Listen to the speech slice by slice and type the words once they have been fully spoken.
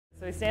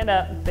So we stand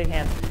up, big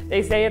hands.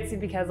 They say it's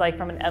because like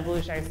from an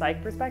evolutionary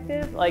psych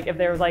perspective, like if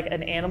there was like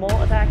an animal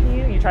attacking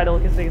you, you try to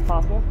look as big as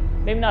possible.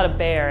 Maybe not a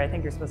bear, I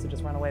think you're supposed to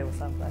just run away with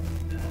something.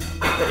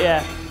 But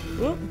yeah.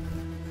 Whoop.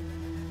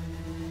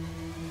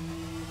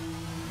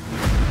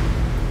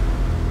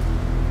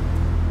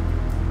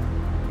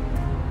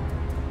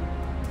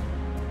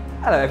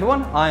 Hello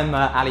everyone, I'm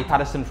Ali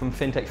Paterson from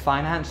Fintech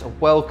Finance.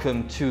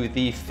 Welcome to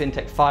the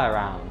Fintech Fire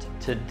Round.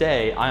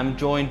 Today I'm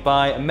joined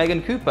by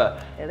Megan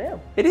Cooper. Hello.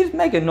 It is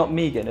Megan, not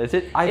Megan, is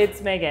it?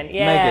 It's Megan,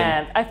 yeah.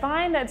 Megan. I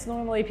find that it's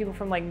normally people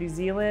from like New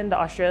Zealand,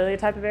 Australia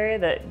type of area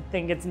that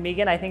think it's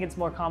Megan. I think it's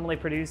more commonly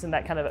produced in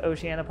that kind of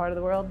Oceania part of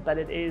the world, but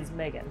it is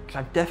Megan.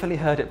 I've definitely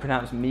heard it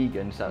pronounced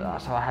Megan, so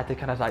I had to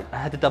kind of like, I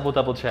had to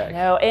double check.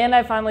 No, and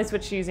I finally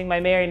switched to using my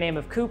married name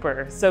of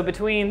Cooper. So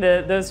between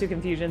those two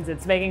confusions,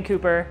 it's Megan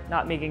Cooper,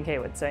 not Megan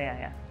Caywood. So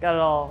yeah, got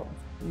it all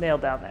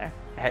nailed down there.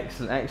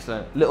 Excellent,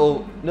 excellent.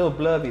 Little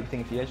blurby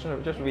thing for you.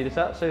 Just read this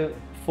out. So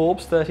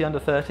Forbes 30 under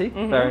 30,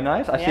 very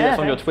nice. I see that's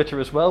on your Twitter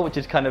as well, which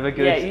is kind of a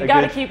good. Yeah, you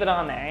got to keep it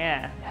on there.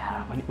 Yeah.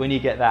 Yeah. When you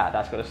get that,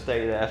 that's got to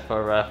stay there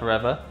for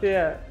forever.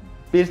 Yeah.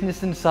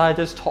 Business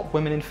Insider's top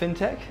women in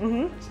fintech.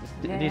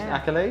 Decent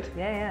accolade.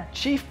 Yeah.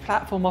 Chief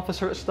Platform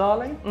Officer at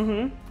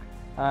Starling.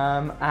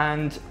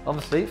 And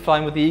obviously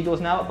flying with the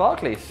Eagles now at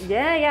Barclays.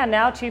 Yeah,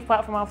 now Chief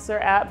Platform Officer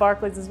at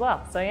Barclays as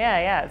well. So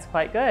yeah, it's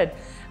quite good.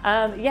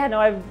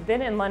 I've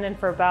been in London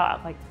for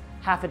about like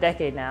half a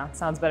decade now.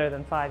 Sounds better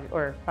than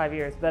 5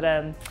 years, but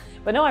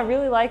no, I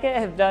really like it. I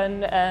have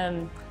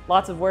done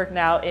lots of work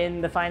now in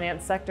the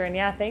finance sector, and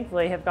yeah,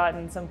 thankfully have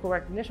gotten some cool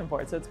recognition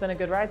for it. So it's been a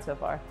good ride so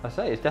far. I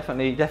say it's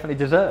definitely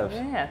deserved.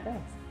 Yeah,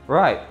 thanks.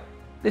 Right,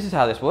 this is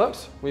how this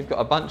works. We've got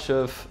a bunch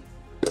of.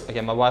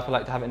 Again, my wife would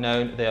like to have it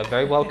known, they are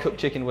very well cooked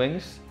chicken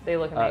wings. They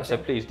look amazing. So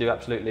please do,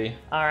 absolutely.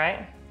 All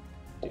right.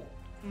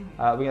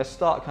 We're going to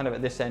start kind of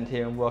at this end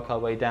here and work our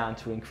way down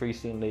to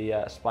increasingly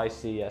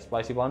spicy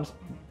ones.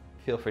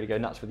 Feel free to go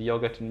nuts with the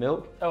yogurt and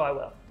milk. Oh, I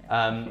will.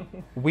 Yeah.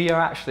 We are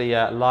actually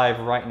live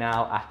right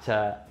now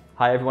at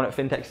hi everyone at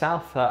Fintech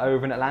South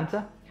over in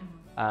Atlanta.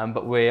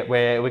 But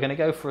we're going to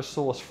go for a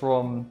sauce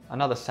from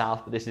another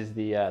South, but this is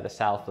the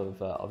south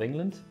of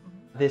England.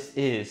 This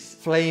is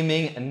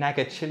flaming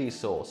Naga chili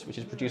sauce, which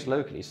is produced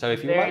locally. So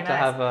if you'd like to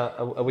have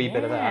a wee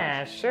bit of that.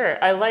 Yeah,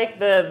 sure. I like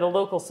the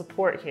local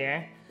support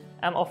here.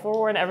 I'll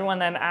forewarn everyone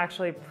that I'm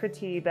actually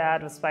pretty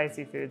bad with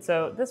spicy food.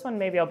 So this one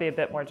maybe I'll be a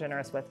bit more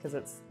generous with because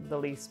it's the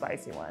least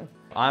spicy one.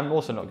 I'm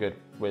also not good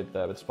with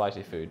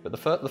spicy food. But the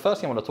first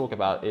thing I want to talk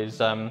about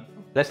is,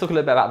 let's talk a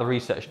little bit about the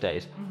research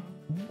days.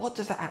 What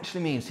does that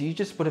actually mean? So you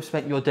just would have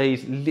spent your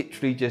days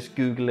literally just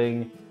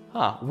Googling,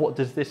 what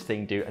does this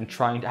thing do? And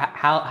trying to,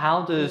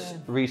 how does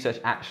research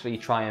actually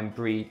try and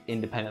breed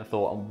independent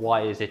thought, and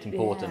why is it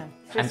important?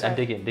 And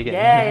dig in.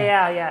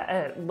 Yeah,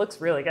 it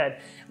looks really good.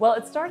 Well,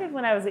 it started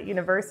when I was at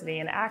university,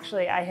 and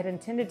actually I had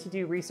intended to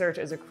do research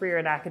as a career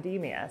in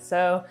academia.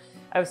 So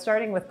I was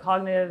starting with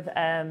cognitive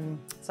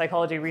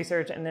psychology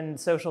research and then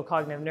social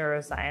cognitive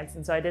neuroscience.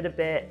 And so I did a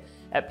bit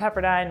at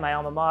Pepperdine, my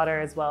alma mater,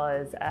 as well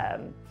as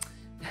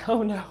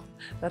oh no,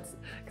 that's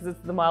because it's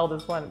the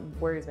mildest one,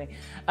 worries me.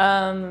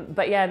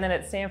 But yeah, and then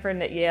at Stanford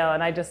and at Yale,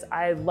 and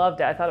I loved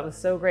it. I thought it was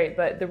so great,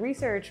 but the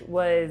research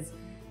was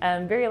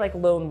very like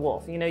lone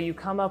wolf. You know, you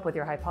come up with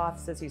your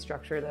hypothesis, you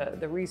structure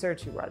the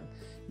research,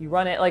 you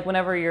run it. Like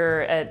whenever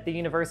you're at the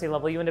university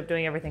level, you end up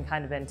doing everything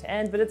kind of end to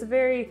end, but it's a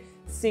very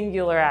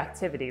singular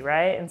activity,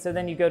 right? And so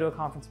then you go to a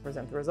conference and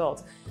present the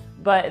results.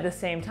 But at the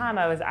same time,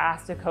 I was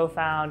asked to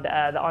co-found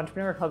the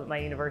entrepreneur club at my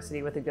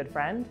university with a good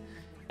friend.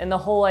 And the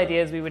whole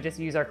idea is we would just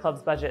use our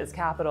club's budget as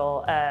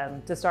capital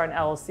to start an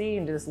LLC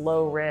and do this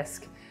low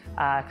risk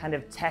kind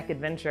of tech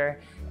adventure.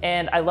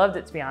 And I loved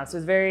it, to be honest. It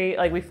was very,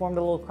 like, we formed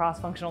a little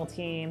cross-functional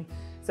team.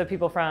 So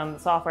people from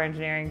software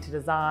engineering to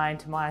design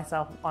to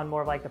myself on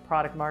more of like the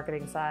product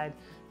marketing side,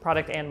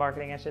 product and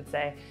marketing, I should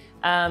say.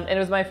 And it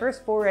was my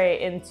first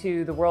foray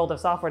into the world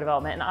of software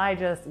development, and I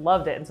just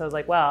loved it. And so I was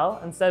like,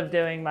 well, instead of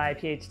doing my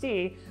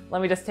PhD,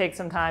 let me just take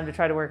some time to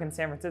try to work in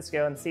San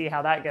Francisco and see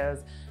how that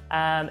goes.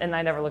 And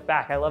I never looked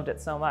back. I loved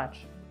it so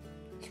much.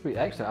 Sweet,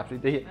 excellent,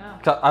 absolutely.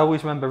 I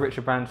always remember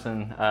Richard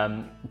Branson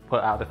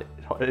put out,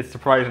 it's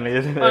surprisingly,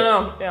 isn't it? I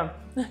know,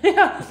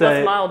 yeah. So,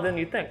 less mild than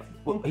you think.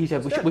 Well, he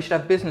said we should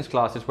have business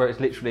classes where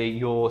it's literally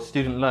your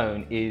student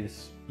loan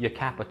is your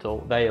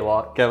capital. There you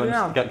are, go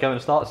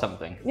and start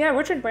something. Yeah,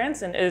 Richard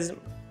Branson is,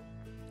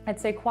 I'd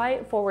say,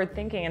 quite forward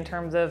thinking in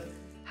terms of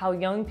how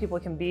young people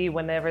can be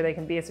whenever they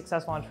can be a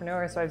successful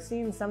entrepreneur. So I've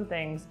seen some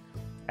things,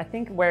 I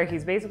think, where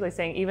he's basically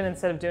saying even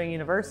instead of doing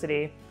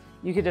university,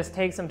 you could just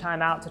take some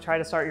time out to try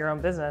to start your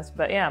own business.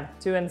 But yeah,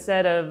 to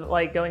instead of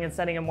like going and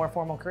studying a more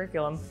formal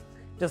curriculum,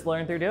 just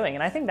learn through doing.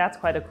 And I think that's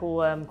quite a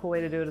cool way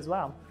to do it as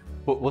well.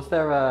 Was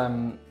there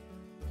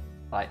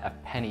like a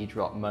penny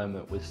drop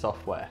moment with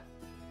software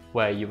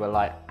where you were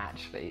like,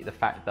 actually, the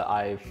fact that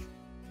I've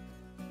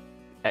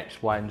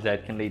X, Y, and Z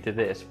can lead to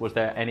this? Was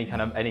there any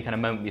kind of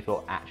moment you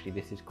thought, actually,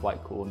 this is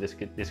quite cool and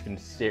this can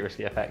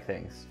seriously affect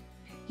things?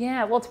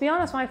 Yeah, well, to be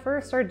honest, when I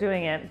first started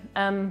doing it,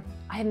 I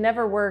had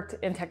never worked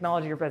in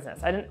technology or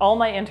business. All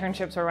my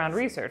internships were around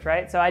research,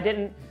 right? So I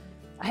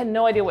had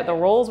no idea what the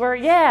roles were.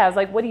 Yeah, I was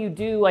like, what do you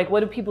do? Like,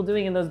 what are people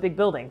doing in those big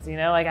buildings? You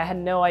know, like I had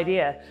no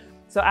idea.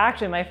 So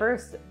actually my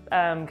first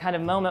kind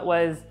of moment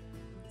was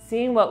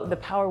seeing what the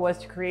power was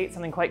to create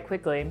something quite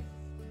quickly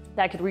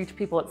that could reach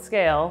people at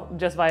scale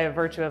just via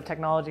virtue of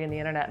technology and the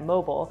internet and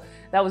mobile.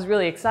 That was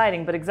really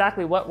exciting, but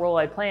exactly what role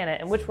I'd play in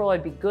it and which role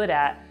I'd be good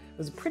at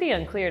was pretty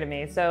unclear to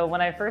me. So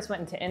when I first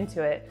went into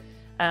Intuit,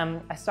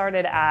 I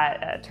started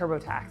at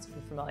TurboTax, if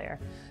you're familiar.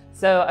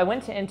 So I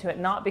went to Intuit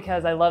not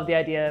because I loved the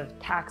idea of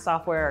tax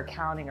software, or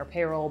accounting, or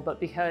payroll, but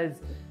because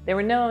they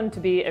were known to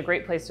be a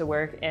great place to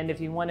work. And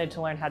if you wanted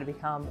to learn how to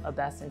become a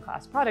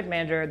best-in-class product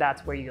manager,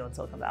 that's where you go in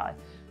Silicon Valley.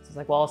 So it's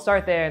like, well, I'll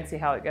start there and see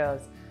how it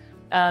goes.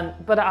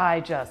 But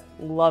I just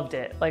loved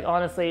it. Like,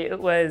 honestly, it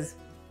was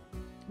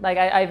like,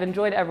 I've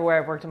enjoyed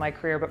everywhere I've worked in my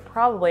career, but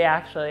probably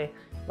actually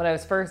when I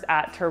was first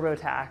at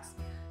TurboTax,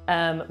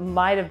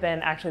 might have been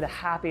actually the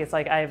happiest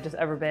like I have just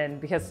ever been,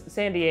 because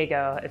San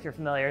Diego, if you're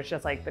familiar, it's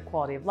just like the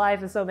quality of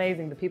life is so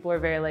amazing. The people are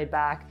very laid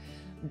back,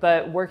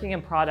 but working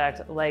in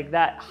product, like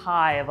that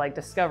high of like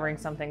discovering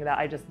something that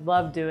I just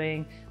love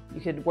doing.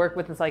 You could work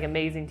with this like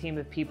amazing team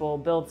of people,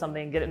 build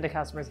something, get it into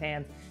customers'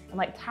 hands. And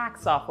like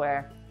tax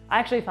software, I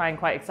actually find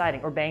quite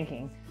exciting, or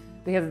banking,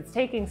 because it's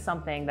taking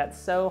something that's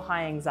so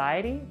high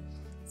anxiety,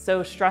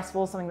 so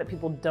stressful, something that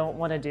people don't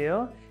want to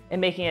do, and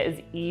making it as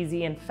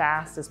easy and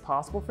fast as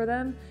possible for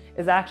them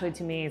is actually,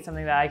 to me,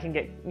 something that I can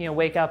get,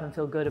 wake up and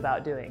feel good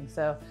about doing.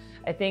 So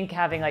I think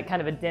having like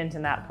kind of a dent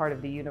in that part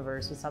of the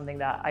universe was something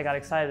that I got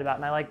excited about,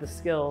 and I like the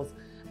skills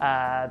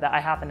that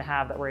I happen to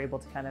have that were able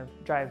to kind of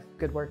drive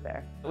good work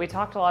there. We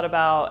talked a lot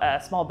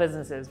about small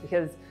businesses,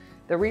 because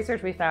the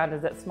research we found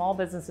is that small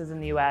businesses in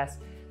the US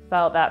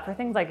felt that for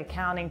things like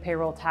accounting,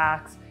 payroll,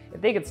 tax, if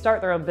they could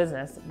start their own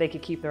business, they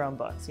could keep their own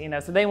books,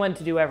 So they wanted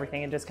to do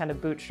everything, and just kind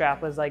of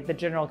bootstrap was like the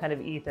general kind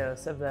of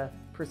ethos of the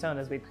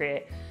personas we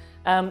create.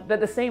 But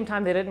at the same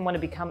time, they didn't want to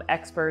become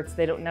experts.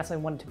 They don't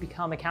necessarily want to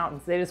become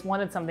accountants. They just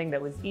wanted something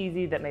that was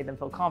easy, that made them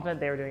feel confident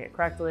they were doing it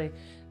correctly,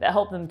 that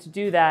helped them to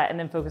do that and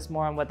then focus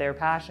more on what they were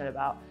passionate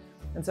about.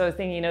 And so I was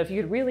thinking, if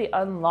you could really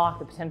unlock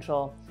the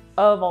potential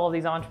of all of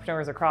these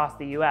entrepreneurs across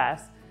the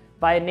US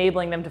by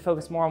enabling them to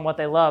focus more on what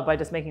they love by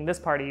just making this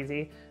part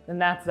easy, then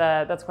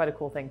that's quite a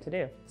cool thing to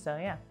do. So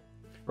yeah.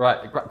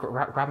 Right,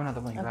 grab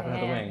another wing, grab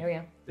another wing. Here we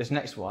go. This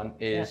next one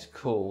is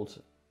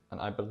called, and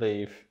I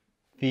believe,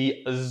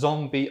 the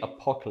zombie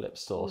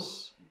apocalypse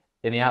sauce.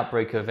 In the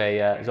outbreak of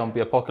a zombie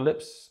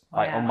apocalypse,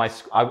 I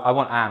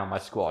want Anne on my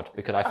squad,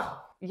 because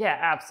yeah,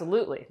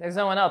 absolutely. There's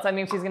no one else. I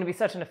mean, she's going to be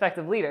such an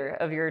effective leader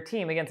of your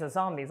team against the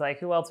zombies. Like,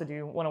 who else would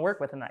you want to work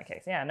with in that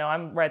case? Yeah, no,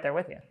 I'm right there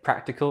with you.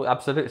 Practical,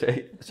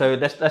 absolutely. So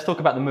let's talk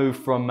about the move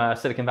from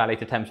Silicon Valley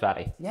to Thames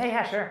Valley.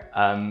 Yeah, sure.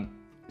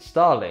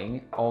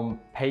 Starling on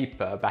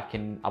paper back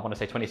in, I want to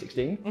say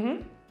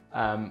 2016,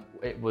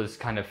 it was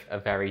kind of a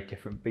very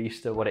different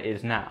beast to what it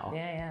is now.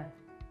 Yeah.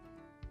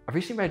 I've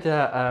recently read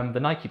the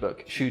Nike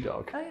book, Shoe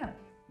Dog. Oh yeah.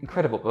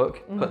 Incredible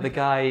book, but the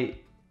guy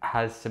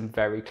has some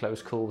very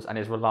close calls and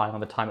is relying on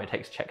the time it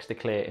takes checks to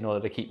clear in order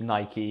to keep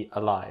Nike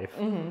alive.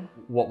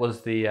 What were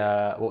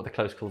the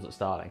close calls at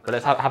Starling? But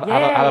let's have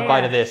a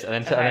bite of this,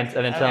 and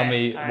then tell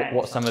me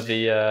what some of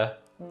the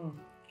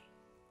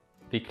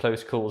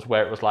close calls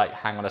where it was like,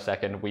 hang on a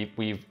second,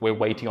 we're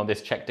waiting on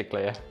this check to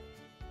clear.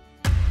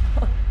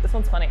 This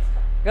one's funny.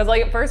 Because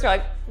like at first you're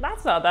like,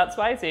 that's not that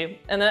spicy.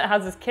 And then it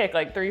has this kick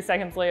like 3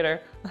 seconds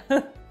later.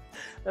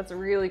 That's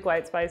really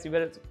quite spicy,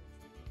 but it's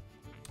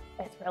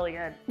really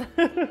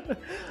good.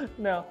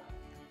 No.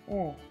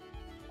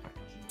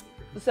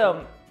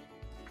 So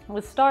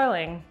with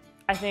Starling,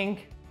 I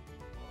think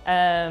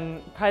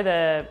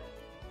probably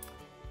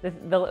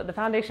the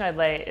foundation I'd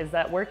lay is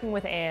that working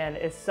with Anne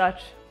is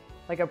such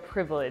like a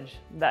privilege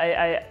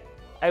that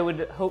I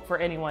would hope for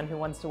anyone who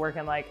wants to work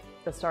in like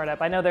the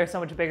startup. I know they're so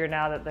much bigger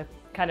now that the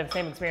kind of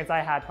same experience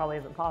I had probably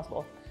isn't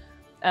possible.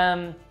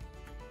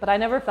 But I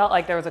never felt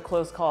like there was a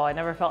close call. I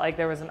never felt like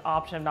there was an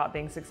option of not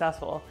being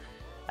successful.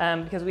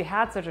 Because we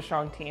had such a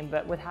strong team,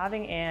 but with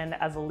having Anne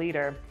as a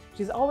leader,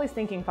 she's always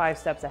thinking 5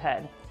 steps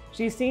ahead.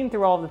 She's seen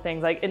through all of the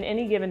things, like in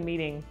any given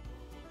meeting,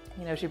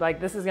 she'd be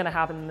like, this is gonna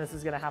happen, and this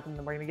is gonna happen,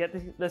 and we're gonna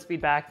get this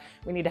feedback.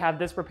 We need to have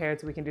this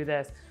prepared so we can do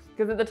this.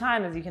 Because at the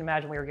time, as you can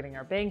imagine, we were getting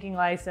our banking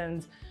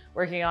license,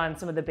 working on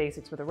some of the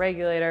basics with the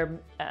regulator,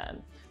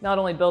 not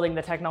only building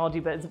the technology,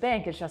 but as a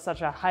bank, it's just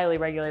such a highly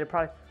regulated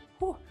product.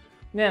 Whew.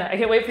 Man, I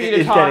can't wait for you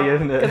to talk. It's getting,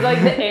 isn't it? Because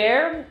like the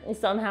air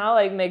somehow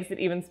like makes it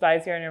even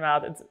spicier in your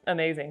mouth. It's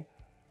amazing.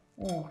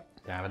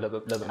 Yeah, a little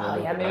bit more.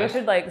 Yeah, maybe we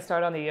should like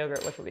start on the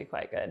yogurt, which would be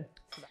quite good.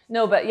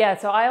 No, but yeah,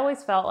 so I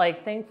always felt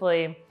like,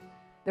 thankfully,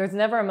 there was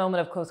never a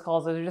moment of close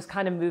calls. They were just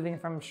kind of moving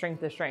from strength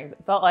to strength.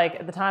 It felt like,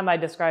 at the time I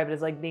described it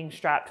as like being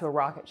strapped to a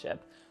rocket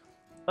ship.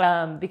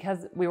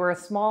 Because we were a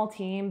small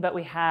team, but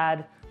we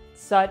had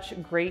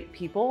such great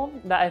people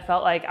that I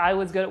felt like I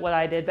was good at what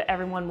I did, but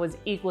everyone was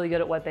equally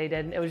good at what they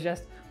did. And it was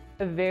just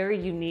a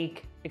very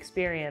unique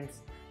experience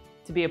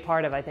to be a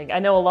part of, I think. I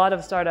know a lot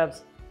of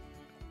startups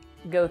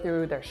go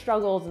through their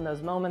struggles and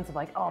those moments of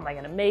like, oh, am I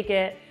gonna make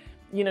it?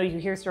 You know, you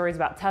hear stories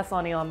about Tesla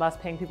and Elon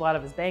Musk paying people out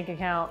of his bank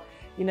account.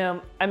 You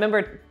know, I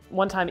remember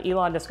one time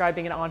Elon described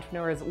being an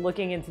entrepreneur as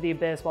looking into the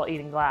abyss while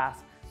eating glass.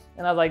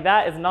 And I was like,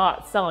 that is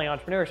not selling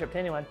entrepreneurship to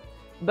anyone.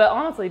 But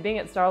honestly, being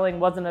at Starling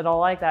wasn't at all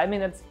like that. I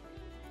mean, it's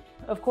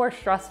of course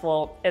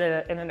stressful in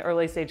an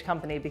early stage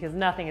company because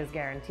nothing is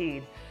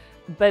guaranteed.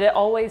 But it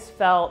always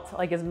felt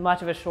like as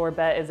much of a sure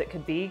bet as it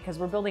could be because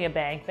we're building a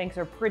bank. Banks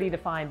are a pretty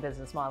defined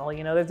business model.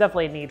 You know, there's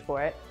definitely a need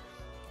for it.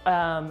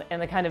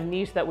 And the kind of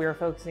niche that we were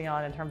focusing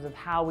on in terms of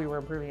how we were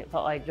improving it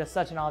felt like just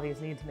such an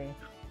obvious need to me.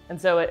 And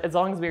so as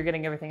long as we were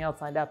getting everything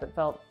else lined up, it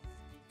felt,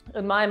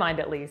 in my mind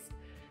at least,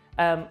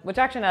 which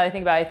actually now that I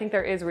think about it, I think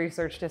there is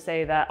research to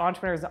say that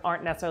entrepreneurs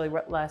aren't necessarily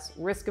less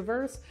risk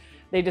averse.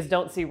 They just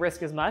don't see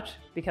risk as much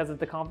because of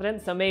the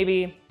confidence. So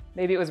maybe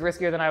it was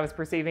riskier than I was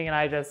perceiving and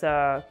I just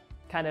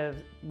kind of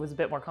was a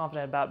bit more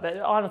confident about. But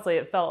honestly,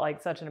 it felt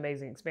like such an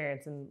amazing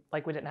experience and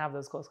like we didn't have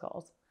those close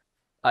calls.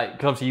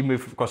 Because obviously you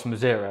moved across from a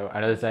zero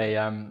and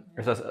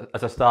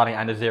as a starting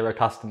and a zero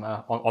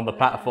customer on the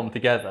platform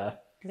together.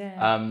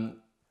 Yeah.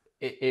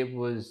 It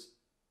was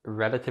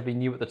relatively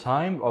new at the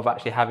time of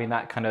actually having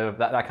that kind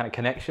of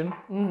connection.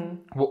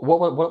 Mm-hmm.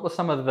 What were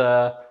some of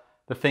the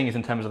things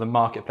in terms of the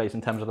marketplace,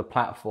 in terms of the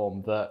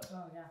platform that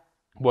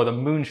were the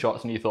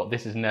moonshots and you thought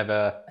this is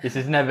never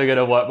going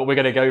to work, but we're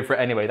going to go for it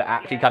anyway, that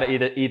actually kind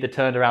of either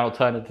turned around or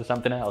turned into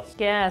something else?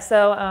 Yeah,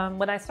 so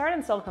when I started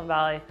in Silicon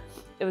Valley,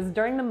 it was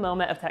during the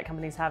moment of tech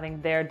companies having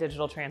their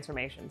digital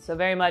transformation. So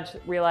very much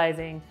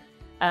realizing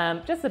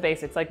just the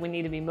basics, like we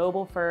need to be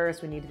mobile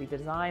first, we need to be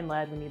design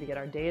led, we need to get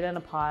our data in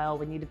a pile,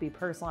 we need to be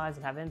personalized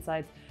and have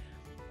insights.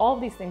 All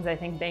of these things I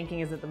think banking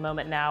is at the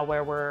moment now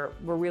where we're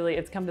really,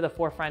 it's come to the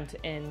forefront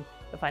in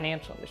the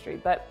financial industry.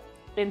 But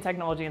in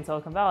technology in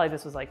Silicon Valley,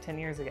 this was like 10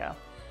 years ago.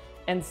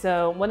 And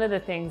so one of the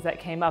things that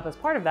came up as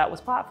part of that was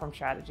platform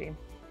strategy.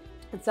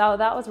 And so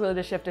that was really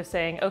the shift of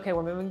saying, okay,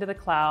 we're moving to the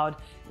cloud.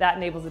 That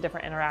enables a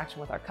different interaction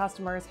with our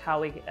customers,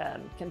 how we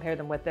compare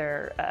them with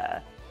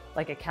their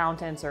like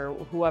accountants or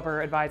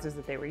whoever advisors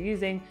that they were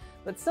using.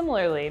 But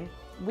similarly,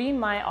 we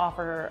might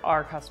offer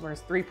our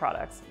customers 3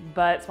 products,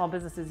 but small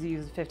businesses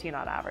use 15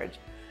 on average.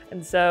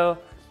 And so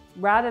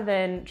rather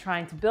than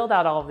trying to build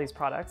out all of these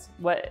products,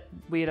 what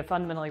we had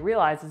fundamentally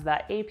realized is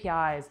that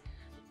APIs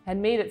had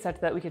made it such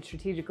that we could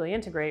strategically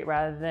integrate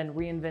rather than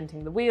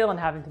reinventing the wheel and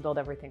having to build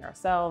everything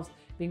ourselves,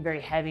 being very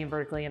heavy and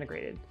vertically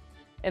integrated.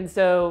 And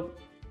so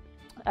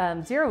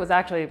Xero was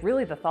actually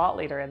really the thought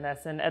leader in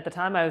this. And at the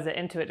time I was at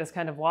Intuit just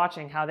kind of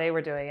watching how they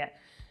were doing it.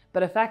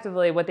 But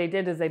effectively what they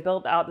did is they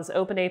built out this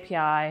open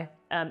API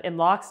in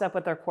lockstep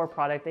with their core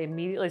product. They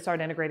immediately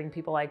started integrating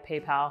people like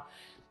PayPal.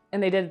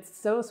 And they did it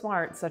so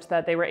smart such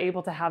that they were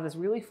able to have this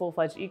really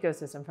full-fledged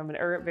ecosystem from a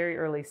very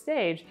early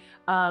stage.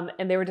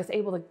 And they were just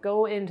able to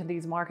go into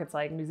these markets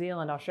like New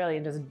Zealand, Australia,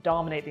 and just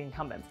dominate the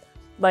incumbents.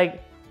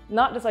 Like,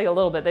 not just like a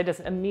little bit, they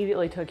just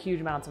immediately took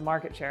huge amounts of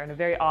market share in a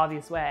very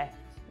obvious way.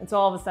 And so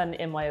all of a sudden,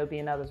 MYOB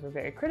and others were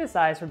very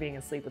criticized for being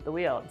asleep at the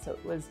wheel. And so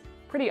it was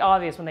pretty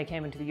obvious when they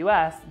came into the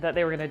US that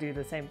they were gonna do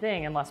the same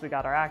thing unless we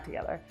got our act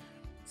together.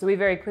 So we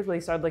very quickly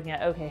started looking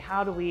at, okay,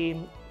 how do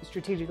we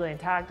strategically and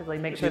tactically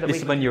make sure that we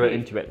This is when you were at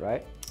Intuit,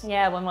 right?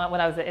 Yeah, when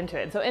I was at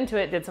Intuit. So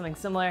Intuit did something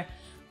similar,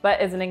 but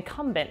as an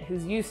incumbent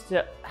who's used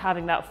to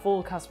having that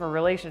full customer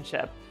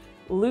relationship,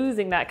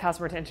 losing that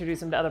customer to introduce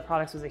them to other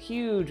products was a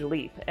huge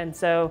leap. And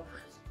so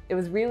it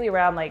was really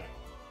around like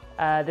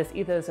this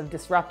ethos of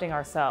disrupting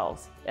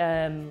ourselves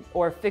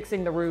or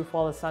fixing the roof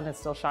while the sun is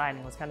still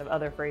shining was kind of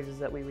other phrases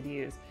that we would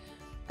use.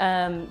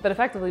 But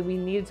effectively, we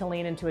needed to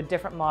lean into a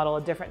different model,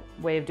 a different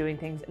way of doing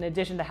things, in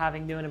addition to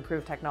having new and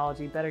improved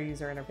technology, better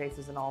user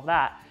interfaces, and all of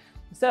that.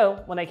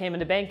 So when I came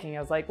into banking, I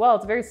was like, well,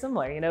 it's very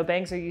similar. You know,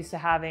 banks are used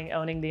to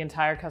owning the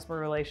entire customer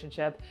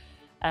relationship,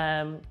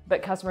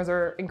 but customers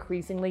are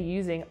increasingly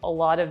using a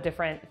lot of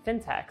different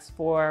fintechs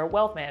for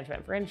wealth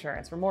management, for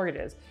insurance, for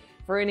mortgages,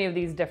 for any of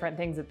these different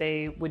things that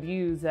they would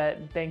use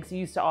that banks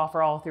used to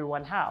offer all through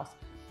one house.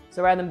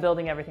 So rather than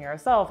building everything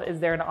ourselves, is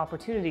there an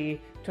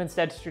opportunity to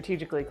instead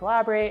strategically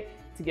collaborate,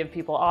 to give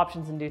people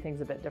options and do things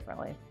a bit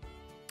differently?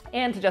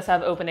 And to just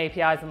have open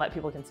APIs and let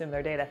people consume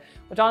their data,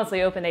 which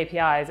honestly, open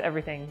APIs,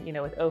 everything, you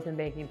know, with open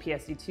banking,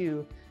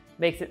 PSD2,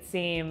 makes it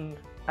seem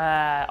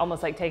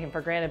almost like taken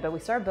for granted, but we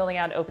started building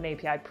out open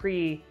API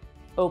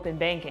pre-open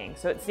banking.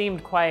 So it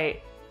seemed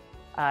quite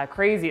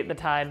crazy at the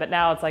time, but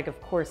now it's like,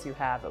 of course you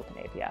have open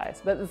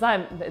APIs. But at the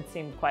time, it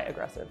seemed quite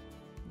aggressive.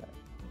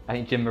 I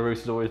think Jim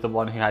Marous is always the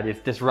one who had his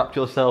Disrupt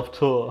Yourself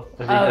tour,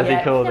 as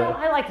he called it.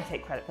 I like to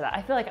take credit for that.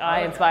 I feel like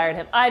I inspired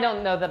him. I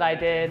don't know that I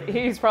did.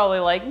 He's probably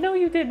like, no,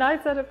 you didn't.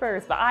 I said it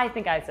first. But I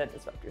think I said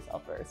Disrupt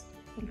Yourself first.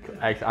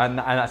 And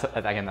that's,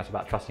 again, that's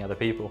about trusting other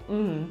people.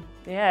 Mm-hmm.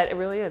 Yeah, it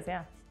really is,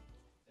 yeah.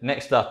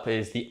 Next up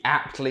is the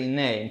aptly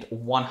named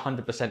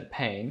 100%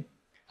 Pain.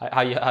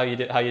 How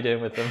you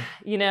doing with them?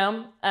 You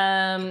know,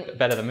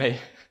 better than me.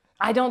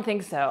 I don't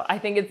think so. I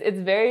think it's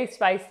very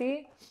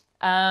spicy,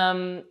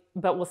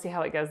 but we'll see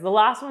how it goes. The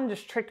last one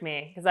just tricked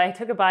me because I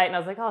took a bite and I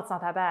was like, oh, it's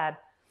not that bad,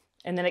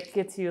 and then it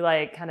gets you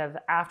like kind of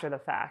after the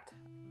fact.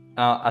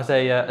 As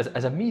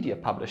a media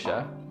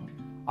publisher,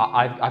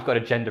 I've got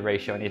a gender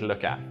ratio I need to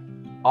look at.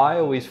 I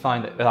always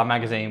find that with our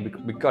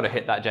magazine, we've got to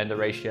hit that gender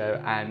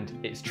ratio, and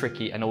it's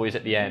tricky. And always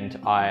at the end,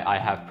 I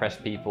have press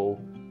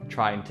people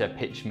trying to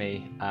pitch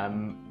me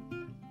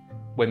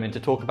women to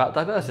talk about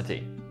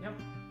diversity. Yep.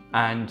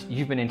 And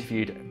you've been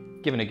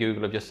interviewed, given a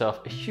Google of yourself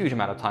a huge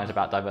amount of times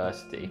about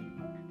diversity.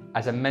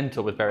 As a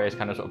mentor with various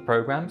kind of sort of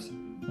programs,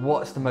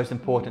 what's the most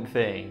important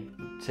thing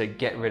to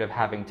get rid of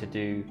having to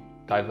do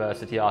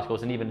diversity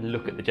articles and even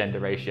look at the gender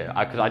ratio?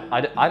 Because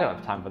I don't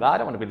have time for that. I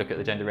don't want to be looking at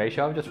the gender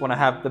ratio. I just want to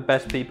have the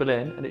best people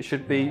in, and it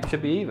should be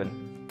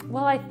even.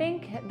 Well, I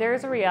think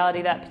there's a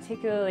reality that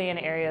particularly in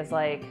areas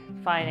like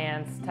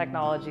finance,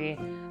 technology,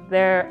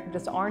 there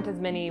just aren't as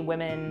many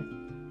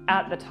women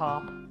at the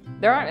top.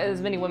 There aren't as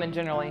many women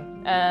generally,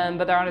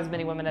 but there aren't as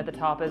many women at the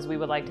top as we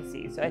would like to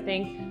see. So I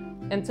think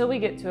until we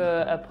get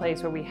to a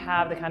place where we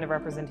have the kind of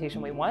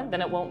representation we want,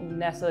 then it won't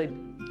necessarily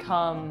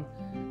come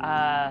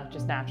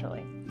just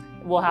naturally.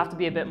 We'll have to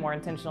be a bit more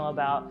intentional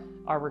about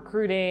our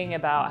recruiting,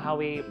 about how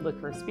we look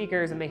for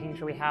speakers and making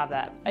sure we have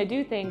that. I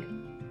do think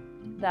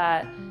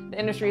that the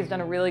industry has done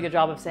a really good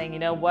job of saying, you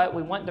know what,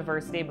 we want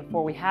diversity.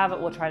 Before we have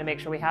it, we'll try to make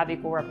sure we have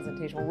equal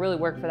representation. We'll really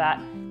work for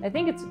that. I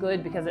think it's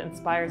good because it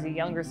inspires a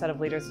younger set of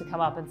leaders to come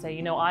up and say,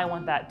 you know, I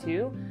want that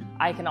too.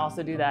 I can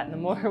also do that. And the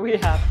more we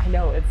have, I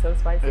know, it's so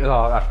spicy.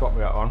 Oh, that's got me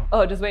that one.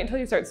 Oh, just wait until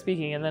you start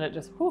speaking and then it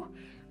just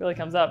really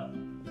comes up.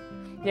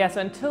 Yeah,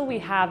 so until we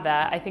have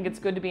that, I think it's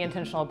good to be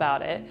intentional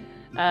about it.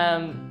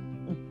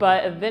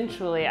 But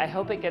eventually, I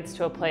hope it gets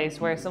to a place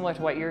where, similar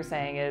to what you're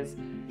saying, is,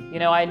 you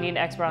know, I need an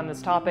expert on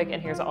this topic,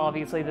 and here's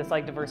obviously this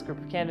like diverse group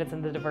of candidates,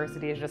 and the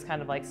diversity is just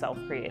kind of like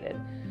self-created.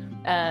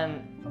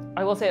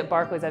 I will say at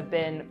Barclays, I've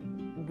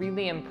been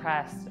really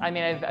impressed. I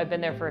mean, I've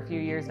been there for a few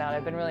years now, and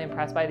I've been really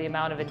impressed by the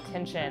amount of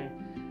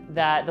intention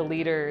that the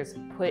leaders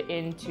put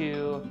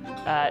into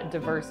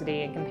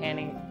diversity and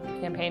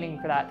campaigning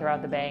for that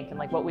throughout the bank, and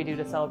like what we do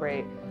to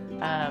celebrate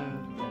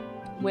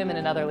women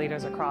and other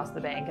leaders across the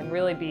bank, and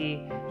really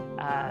be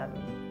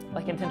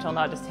like intentional,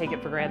 not just take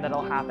it for granted that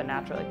it'll happen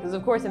naturally. Because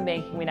of course in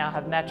banking we now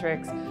have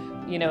metrics,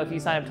 you know, if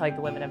you sign up to like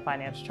the Women in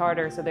Finance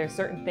Charter, so there's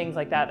certain things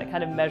like that that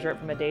kind of measure it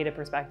from a data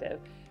perspective.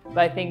 But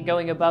I think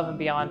going above and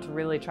beyond to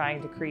really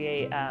trying to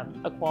create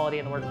equality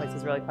in the workplace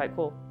is really quite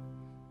cool.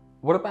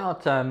 What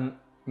about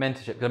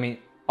mentorship? Because I mean,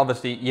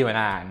 obviously you and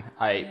Anne,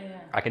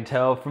 I can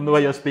tell from the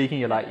way you're speaking,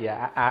 you're like,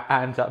 yeah,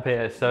 Anne's up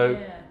here. So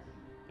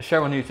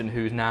Cheryl Newton,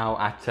 who's now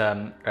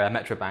at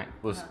Metro Bank,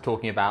 was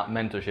talking about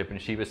mentorship,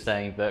 and she was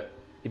saying that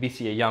if you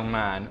see a young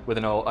man with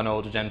an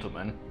older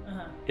gentleman,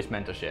 it's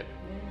mentorship.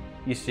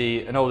 You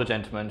see an older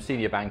gentleman,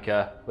 senior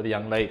banker, with a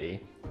young lady,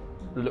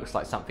 it looks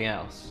like something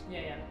else.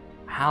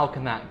 How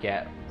can that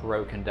get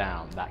broken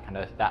down, that kind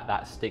of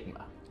that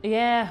stigma?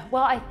 Yeah,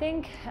 well, I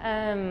think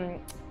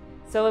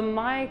so in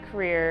my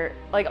career,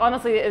 like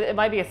honestly, it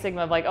might be a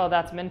stigma of like, oh,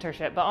 that's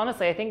mentorship, but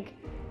honestly, I think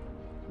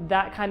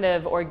that kind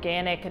of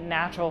organic,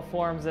 natural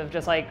forms of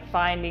just like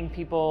finding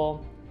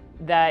people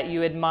that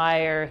you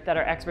admire, that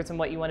are experts in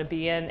what you want to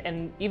be in,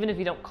 and even if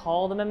you don't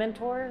call them a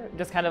mentor,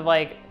 just kind of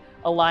like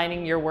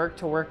aligning your work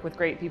to work with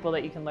great people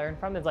that you can learn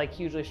from is like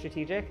hugely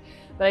strategic.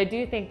 But I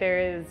do think there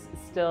is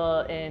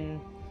still in,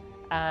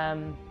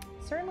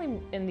 certainly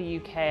in the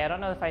UK, I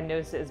don't know if I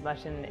noticed it as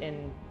much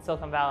in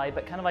Silicon Valley,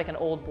 but kind of like an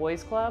old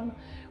boys club,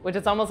 which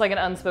is almost like an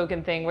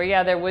unspoken thing where,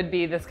 yeah, there would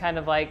be this kind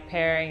of like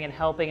pairing and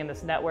helping in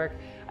this network.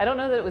 I don't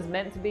know that it was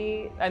meant to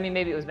be, I mean,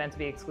 maybe it was meant to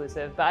be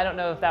exclusive, but I don't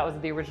know if that was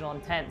the original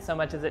intent so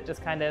much as it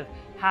just kind of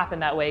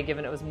happened that way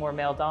given it was more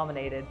male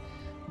dominated.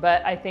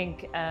 But I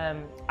think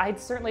I'd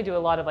certainly do a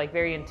lot of like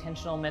very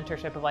intentional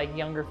mentorship of like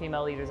younger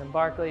female leaders in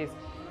Barclays.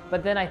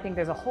 But then I think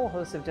there's a whole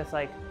host of just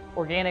like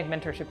organic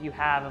mentorship you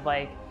have of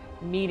like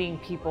meeting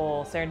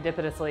people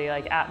serendipitously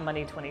like at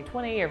Money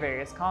 2020 or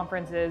various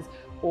conferences,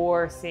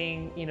 or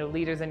seeing, you know,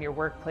 leaders in your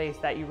workplace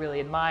that you really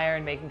admire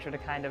and making sure to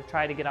kind of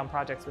try to get on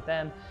projects with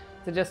them,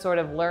 to just sort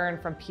of learn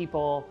from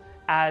people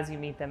as you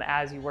meet them,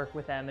 as you work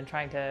with them, and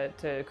trying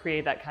to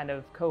create that kind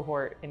of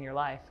cohort in your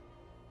life.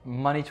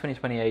 Money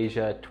 2020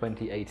 Asia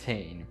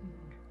 2018,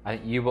 I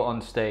think you were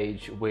on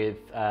stage with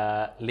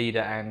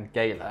Lida and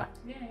Gayla.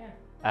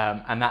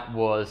 And that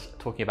was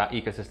talking about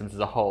ecosystems as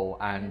a whole,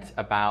 and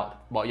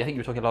about, well, I think you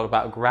were talking a lot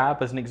about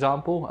Grab as an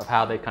example of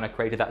how they kind of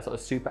created that sort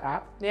of super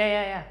app.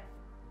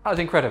 That was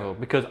incredible,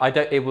 because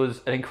it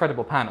was an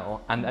incredible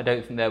panel, and I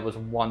don't think there was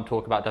one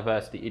talk about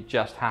diversity. It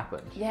just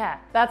happened. Yeah,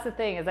 that's the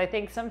thing, is I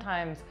think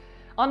sometimes,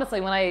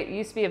 honestly, when I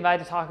used to be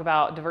invited to talk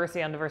about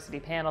diversity on diversity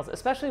panels,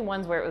 especially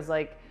ones where it was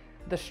like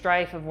the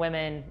strife of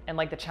women and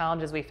like the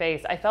challenges we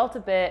face, I felt a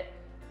bit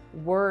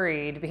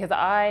worried because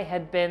I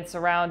had been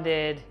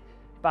surrounded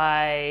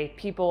by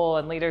people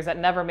and leaders that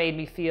never made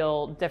me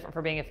feel different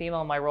for being a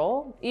female in my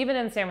role. Even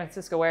in San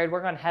Francisco, where I'd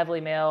work on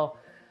heavily male,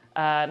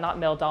 not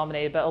male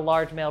dominated, but a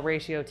large male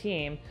ratio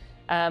team,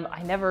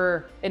 it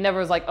never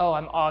was like, oh,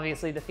 I'm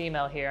obviously the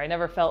female here. I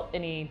never felt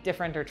any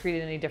different or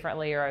treated any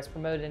differently, or I was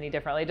promoted any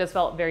differently. It just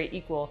felt very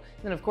equal.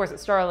 And then of course at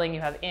Starling, you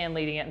have Anne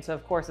leading it, and so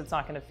of course it's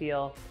not gonna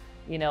feel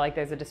you know, like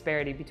there's a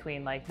disparity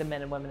between like the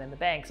men and women in the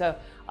bank. So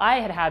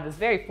I had this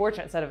very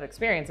fortunate set of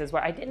experiences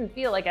where I didn't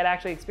feel like I'd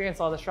actually experienced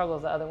all the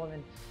struggles that other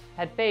women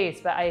had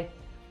faced, but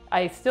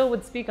I still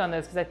would speak on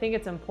this because I think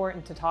it's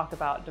important to talk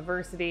about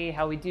diversity,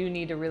 how we do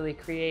need to really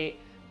create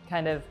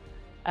kind of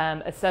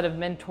a set of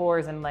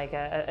mentors and like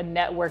a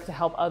network to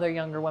help other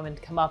younger women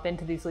to come up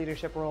into these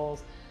leadership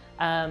roles.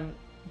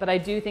 But I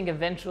do think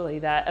eventually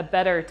that a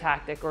better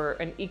tactic or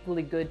an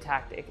equally good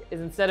tactic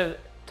is, instead of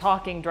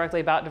talking directly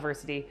about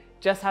diversity,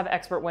 just have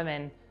expert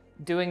women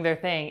doing their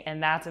thing,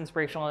 and that's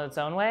inspirational in its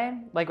own way.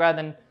 Like rather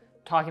than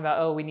talking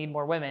about, oh, we need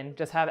more women,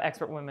 just have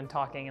expert women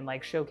talking and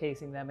like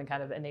showcasing them and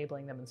kind of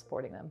enabling them and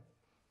supporting them.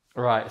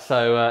 Right,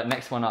 so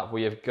next one up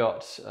we have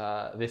got,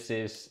 this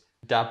is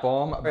Da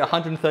Bomb,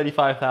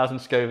 135,000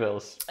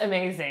 Scovilles.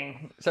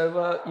 Amazing.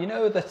 So you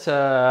know that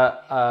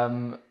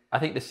I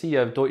think the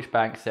CEO of Deutsche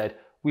Bank said,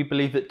 we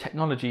believe that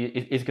technology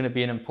is going to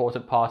be an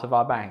important part of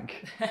our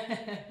bank.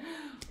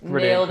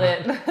 Nailed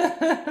it.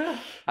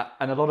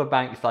 And a lot of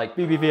banks like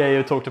BBVA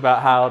have talked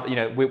about how, you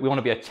know, we want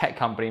to be a tech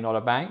company, not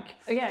a bank.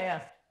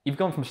 Yeah. You've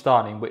gone from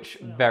Starling, which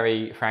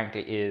very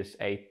frankly is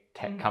a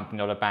tech company,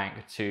 not a bank,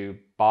 to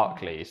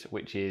Barclays,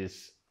 which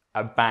is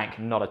a bank,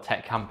 not a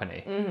tech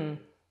company. Can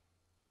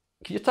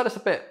you tell us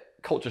a bit,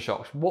 culture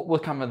shocks, what were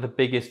kind of the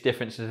biggest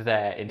differences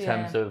there in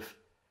terms of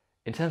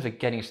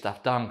getting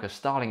stuff done? Because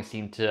Starling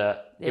seemed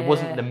to, it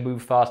wasn't the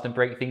move fast and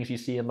break things you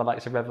see in the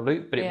likes of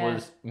Revolut, but it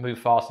was move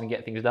fast and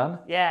get things done.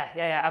 Yeah,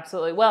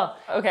 absolutely. Well,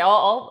 okay,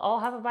 I'll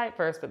have a bite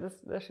first, but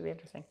this should be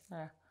interesting.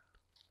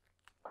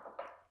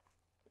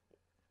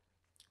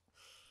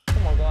 Oh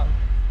my God.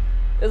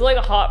 It's like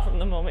hot from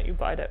the moment you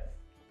bite it.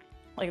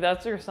 Like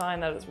that's your sign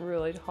that it's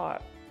really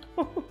hot.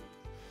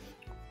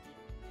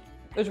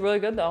 It's really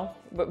good though,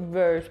 but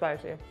very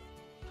spicy.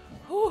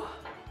 Whew.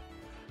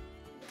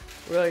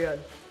 Really good.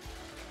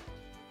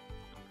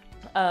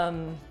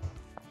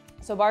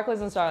 So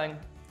Barclays and Starling.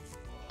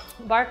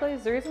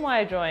 Barclays, the reason why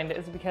I joined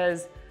is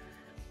because,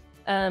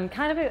 kind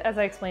of as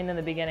I explained in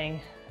the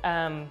beginning,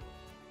 I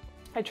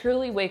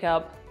truly wake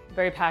up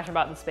very passionate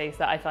about the space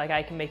that I feel like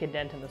I can make a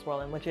dent in this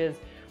world in, which is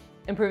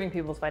improving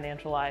people's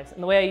financial lives.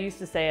 And the way I used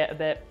to say it a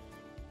bit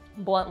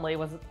bluntly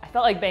was, I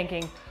felt like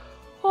banking,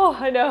 oh,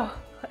 I know,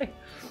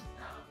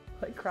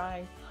 like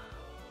crying.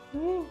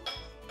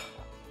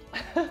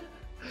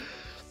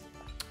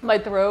 My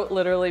throat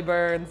literally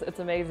burns. It's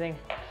amazing.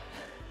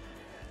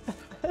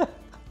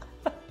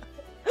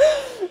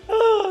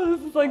 Oh,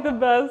 this is like the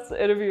best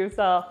interview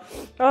style.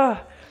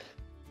 Oh.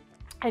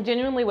 I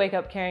genuinely wake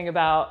up caring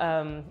about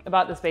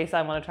the space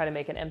I want to try to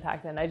make an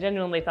impact in. I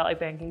genuinely felt like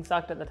banking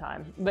sucked at the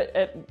time. But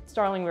at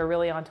Starling, we're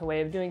really onto a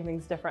way of doing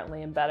things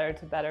differently and better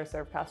to better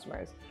serve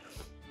customers.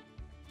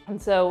 And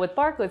so with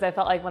Barclays, I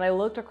felt like when I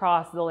looked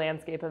across the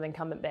landscape of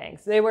incumbent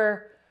banks, they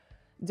were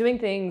doing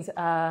things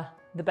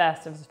the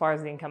best as far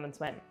as the incumbents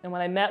went. And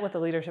when I met with the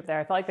leadership there,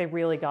 I felt like they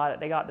really got it.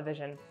 They got the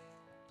vision.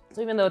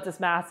 So even though it's this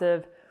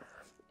massive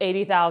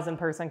 80,000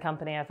 person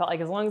company, I felt like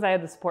as long as I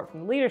had the support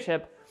from the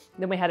leadership,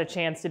 then we had a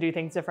chance to do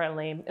things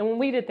differently. And when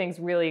we did things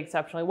really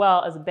exceptionally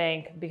well as a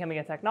bank, becoming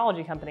a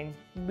technology company,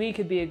 we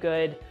could be a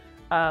good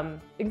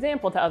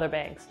example to other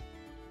banks.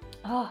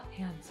 Oh,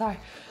 man, sorry.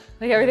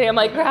 Like everything, I'm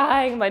like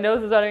crying, my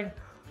nose is running.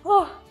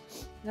 Oh,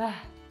 ah.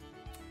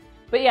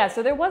 But yeah,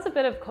 so there was a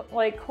bit of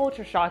like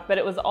culture shock, but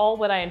it was all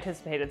what I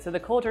anticipated. So the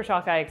culture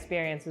shock I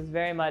experienced was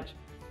very much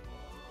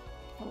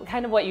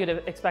kind of what you'd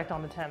expect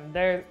on the TIM.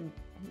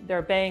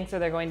 They're banks, or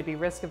they're going to be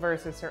risk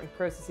averse, or certain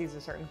processes or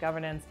certain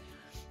governance.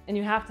 And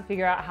you have to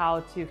figure out how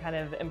to kind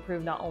of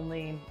improve not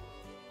only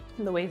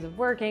the ways of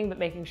working, but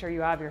making sure you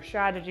have your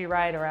strategy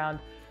right around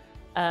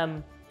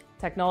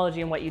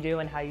technology and what you do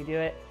and how you do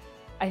it.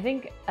 I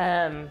think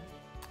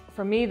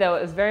for me though,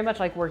 it was very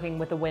much like working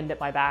with the wind at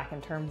my back in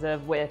terms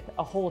of with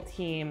a whole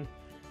team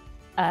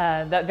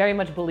that very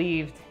much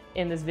believed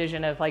in this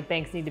vision of like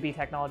banks need to be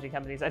technology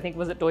companies. I think,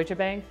 was it Deutsche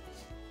Bank?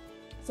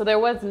 So there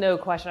was no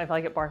question, I feel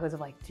like at Barclays, of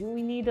like, do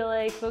we need to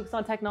like focus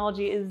on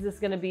technology? Is this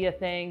gonna be a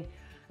thing?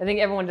 I think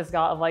everyone just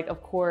got of like,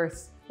 of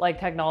course, like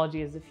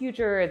technology is the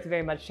future. It's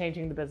very much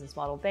changing the business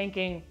model of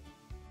banking.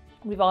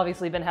 We've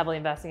obviously been heavily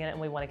investing in it and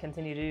we want to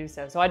continue to do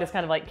so. So I just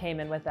kind of like came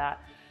in with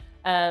that.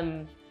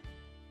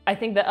 I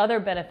think the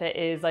other benefit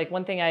is like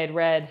one thing I had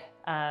read,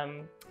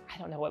 I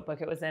don't know what book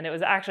it was in. It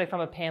was actually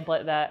from a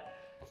pamphlet that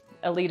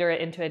a leader at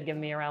Intuit had given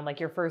me around like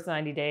your first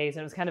 90 days.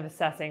 And it was kind of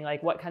assessing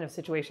like, what kind of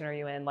situation are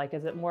you in? Like,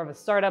 is it more of a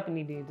startup and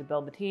you need to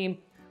build the team?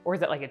 Or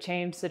is it like a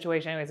change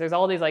situation? Anyways, there's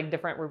all these like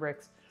different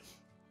rubrics.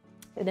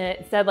 And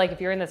it said like,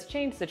 if you're in this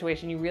change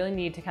situation, you really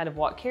need to kind of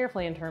walk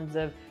carefully in terms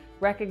of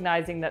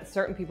recognizing that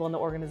certain people in the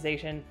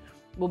organization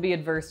will be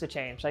adverse to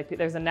change. Like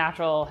there's a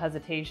natural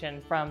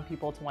hesitation from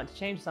people to want to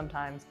change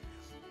sometimes.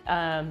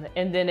 And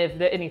then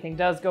if anything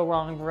does go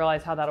wrong,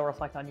 realize how that'll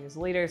reflect on you as a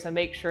leader. So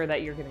make sure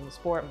that you're getting the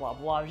support and blah,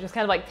 blah, blah. It's just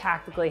kind of like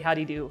tactically, how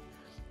do you do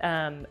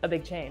a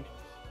big change?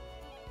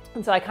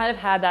 And so I kind of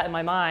had that in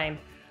my mind.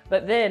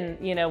 But then,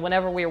 you know,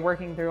 whenever we were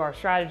working through our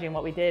strategy and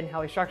what we did and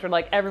how we structured,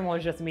 like everyone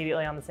was just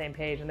immediately on the same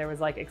page and there was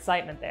like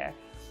excitement there.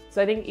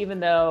 So I think even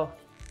though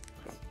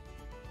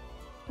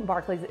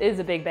Barclays is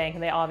a big bank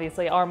and they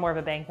obviously are more of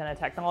a bank than a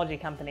technology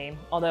company,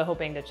 although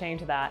hoping to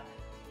change that.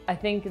 I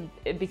think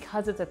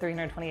because it's a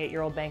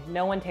 328-year-old bank,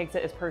 no one takes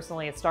it as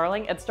personally as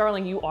Starling. At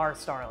Starling, you are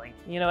Starling.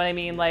 You know what I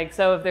mean? Like,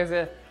 so if there's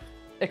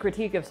a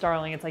critique of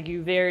Starling, it's like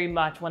you very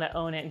much want to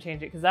own it and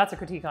change it because that's a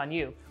critique on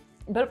you.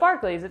 But at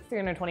Barclays, it's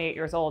 328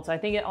 years old. So I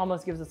think it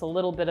almost gives us a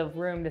little bit of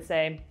room to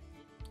say,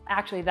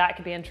 actually, that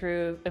could be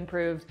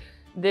improved.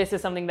 This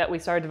is something that we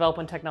started to develop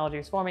when technology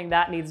was forming.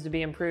 That needs to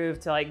be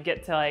improved to like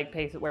get to like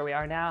pace at where we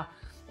are now,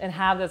 and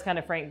have those kind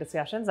of frank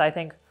discussions. I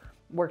think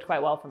worked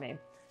quite well for me.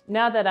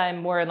 Now that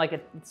I'm more in like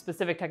a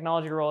specific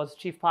technology role as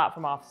Chief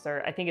Platform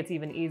Officer, I think it's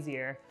even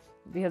easier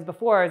because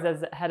before,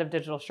 as head of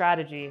digital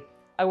strategy,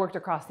 I worked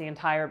across the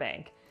entire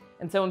bank.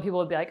 And so when people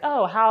would be like,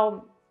 oh,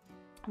 how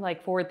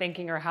like forward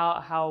thinking or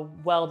how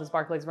well does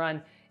Barclays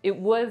run? It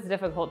was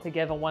difficult to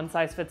give a one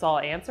size fits all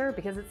answer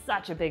because it's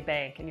such a big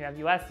bank and you have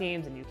US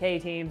teams and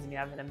UK teams and you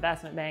have an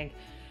investment bank.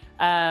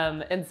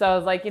 And so I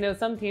was like, you know,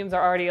 some teams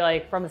are already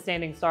like from a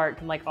standing start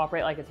can like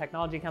operate like a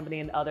technology company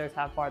and others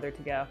have farther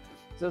to go.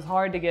 So it's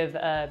hard to give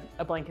a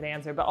blanket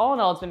answer, but all in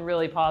all, it's been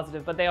really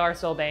positive, but they are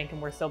still a bank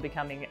and we're still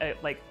becoming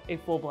a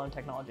full-blown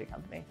technology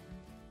company.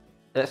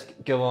 Let's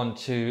go on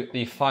to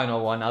the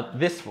final one. Now,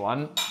 this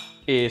one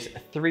is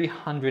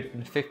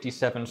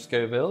 357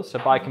 Scoville. So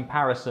by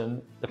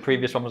comparison, the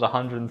previous one was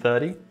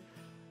 130.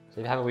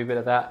 So you have a wee bit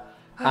of that.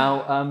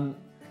 Now,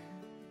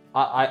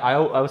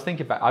 I was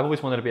thinking back, I've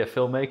always wanted to be a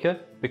filmmaker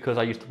because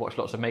I used to watch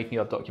lots of making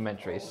of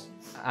documentaries.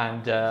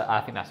 And I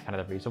think that's kind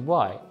of the reason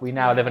why. We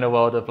now live in a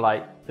world of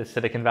like the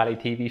Silicon Valley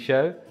TV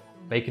show,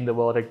 making the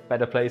world a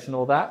better place and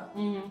all that.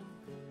 Mm-hmm.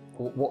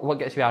 What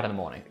gets you out in the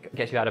morning?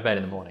 Gets you out of bed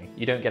in the morning?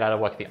 You don't get out of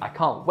work and think, I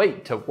can't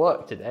wait to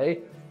work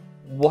today.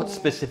 What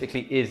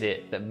specifically is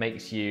it that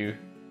makes you?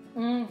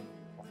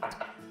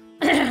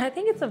 I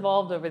think it's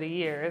evolved over the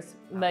years,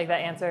 like that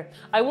answer.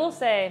 I will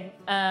say,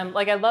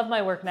 like I love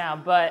my work now,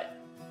 but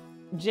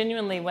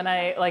genuinely when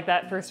I, like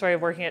that first story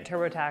of working at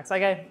TurboTax,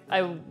 like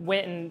I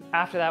went and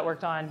after that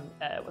worked on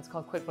what's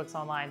called QuickBooks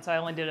Online. So I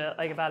only did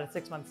about a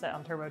 6-month set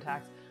on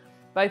TurboTax.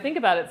 But I think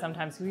about it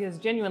sometimes because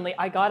genuinely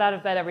I got out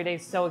of bed every day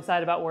so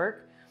excited about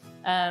work.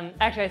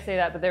 Actually I say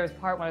that, but there was a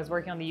part when I was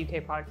working on the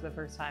UK product for the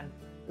first time.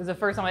 It was the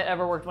first time I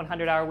ever worked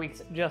 100-hour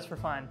weeks just for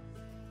fun.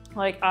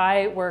 Like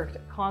I worked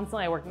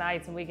constantly, I worked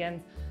nights and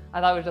weekends.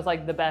 I thought it was just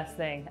like the best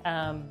thing.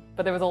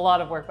 But there was a lot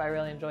of work, but I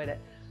really enjoyed it.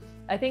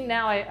 I think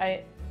now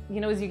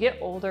you know, as you get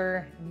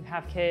older, you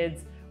have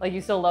kids, like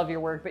you still love your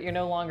work, but you're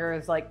no longer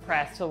as like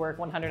pressed to work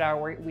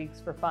 100-hour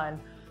weeks for fun.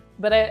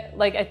 But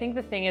I think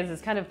the thing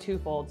is kind of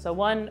twofold. So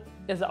one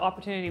is the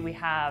opportunity we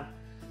have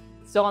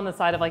still on the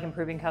side of like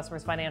improving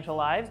customers' financial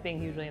lives, being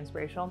hugely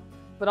inspirational,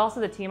 but also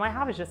the team I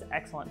have is just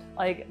excellent.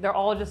 Like they're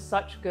all just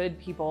such good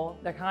people.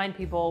 They're kind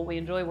people. We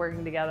enjoy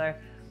working together.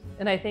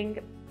 And I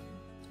think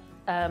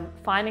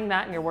finding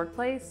that in your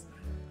workplace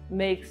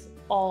makes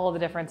all the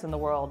difference in the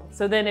world.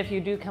 So then if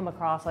you do come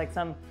across like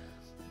some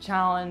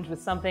challenge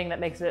with something that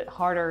makes it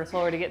harder or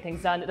slower to get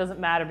things done, it doesn't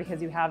matter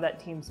because you have that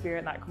team spirit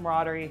and that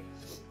camaraderie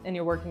and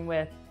you're working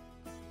with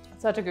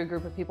such a good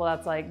group of people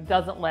that's like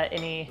doesn't let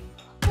any,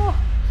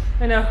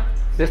 I know.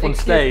 This one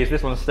stays,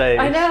 this one stays.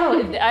 I know,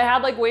 I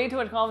had like way too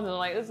much confidence. I'm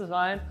like, this is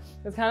fine.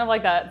 It's kind of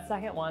like that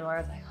second one where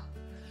I was like,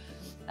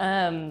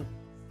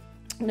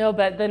 no,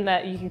 but then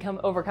that you can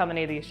overcome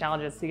any of these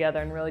challenges together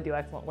and really do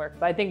excellent work.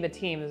 But I think the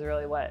team is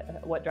really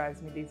what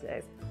drives me these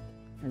days.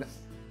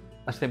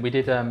 I think we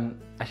did,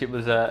 actually it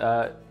was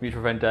a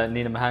mutual friend,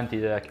 Nina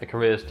Mahanti, a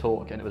careers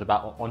talk, and it was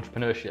about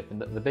entrepreneurship.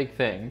 And the big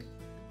thing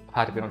of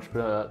how to be an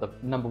entrepreneur, the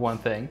number one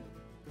thing,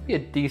 be a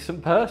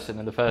decent person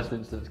in the first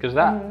instance, because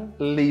that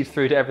leads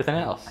through to everything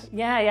else.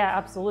 Yeah,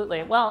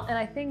 absolutely. Well, and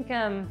I think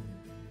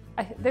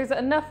there's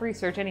enough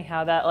research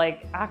anyhow that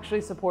like actually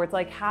supports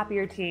like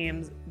happier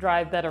teams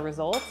drive better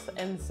results.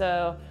 And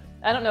so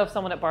I don't know if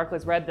someone at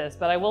Barclays read this,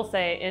 but I will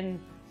say in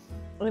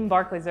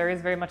Barclays, there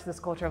is very much this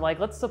culture of like,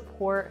 let's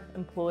support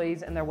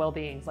employees and their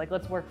well-beings. Like,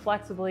 let's work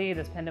flexibly.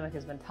 This pandemic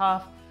has been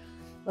tough.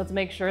 Let's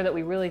make sure that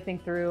we really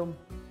think through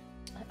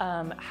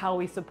how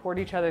we support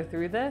each other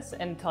through this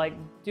and to like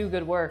do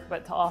good work,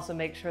 but to also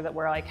make sure that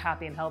we're like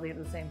happy and healthy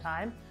at the same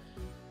time.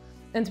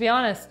 And to be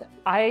honest,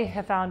 I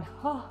have found,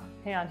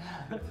 hang on.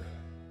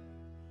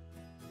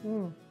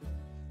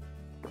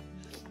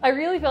 I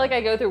really feel like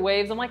I go through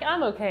waves. I'm like,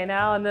 I'm okay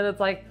now. And then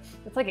it's like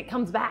it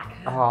comes back.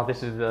 Oh,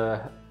 this is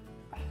at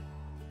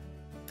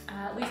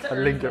least a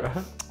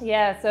lingerer.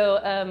 Yeah,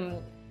 so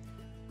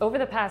over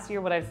the past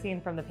year, what I've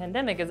seen from the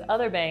pandemic is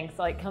other banks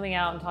like coming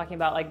out and talking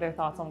about like their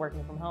thoughts on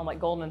working from home. Like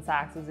Goldman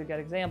Sachs is a good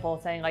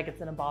example, saying like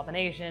it's an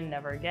abomination,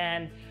 never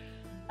again.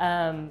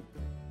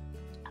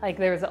 Like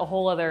there's a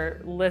whole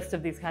other list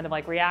of these kind of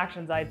like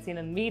reactions I'd seen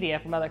in the media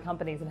from other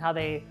companies and how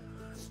they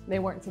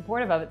weren't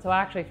supportive of it. So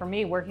actually for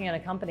me, working in a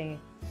company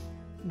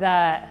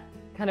that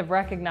kind of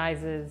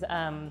recognizes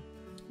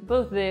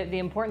both the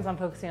importance on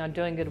focusing on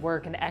doing good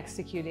work and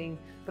executing,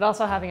 but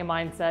also having a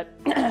mindset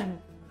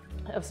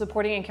of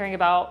supporting and caring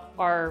about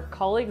our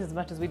colleagues as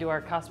much as we do our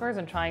customers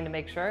and trying to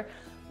make sure,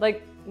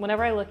 like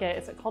whenever I look at,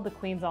 is it called the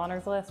Queen's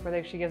Honors List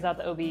where she gives out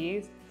the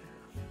OBEs?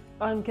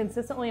 I'm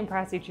consistently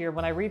impressed each year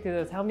when I read through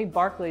those, how many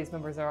Barclays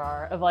members there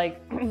are of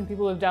like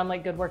people who've done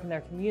like good work in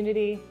their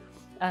community,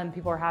 and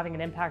people are having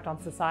an impact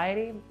on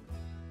society.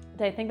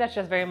 I think that's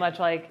just very much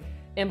like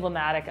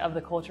emblematic of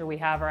the culture we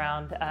have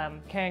around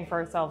caring for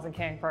ourselves and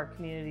caring for our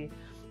community.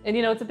 And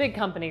you know, it's a big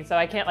company, so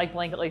I can't like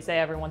blanketly say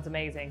everyone's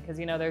amazing, because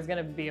you know, there's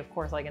gonna be, of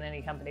course, like in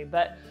any company,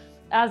 but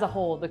as a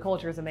whole, the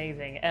culture is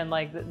amazing. And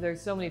like,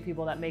 there's so many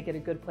people that make it a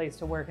good place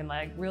to work and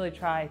like really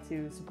try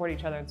to support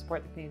each other and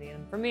support the community.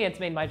 And for me, it's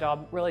made my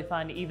job really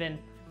fun, even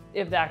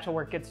if the actual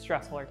work gets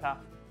stressful or tough.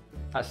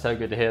 That's so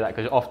good to hear that,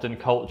 because often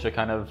culture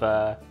kind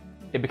of,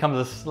 it becomes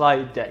a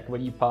slide deck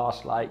when you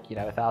pass like, you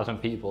know, 1,000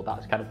 people.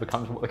 That kind of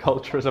becomes what the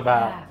culture is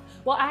about. Yeah.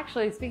 Well,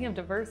 actually, speaking of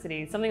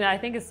diversity, something that I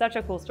think is such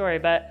a cool story,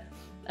 but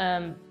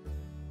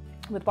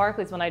with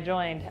Barclays when I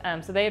joined,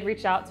 so they had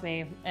reached out to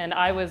me, and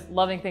I was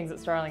loving things at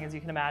Starling, as you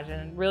can imagine,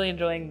 and really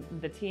enjoying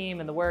the team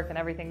and the work and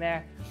everything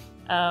there.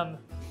 But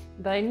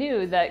I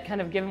knew that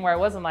kind of given where I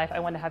was in life, I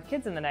wanted to have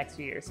kids in the next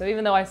few years. So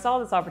even though I saw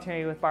this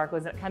opportunity with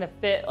Barclays, and it kind of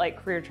fit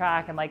like career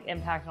track and like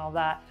impact and all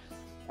that,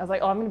 I was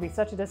like, oh, I'm gonna be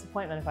such a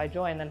disappointment if I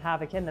join and then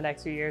have a kid in the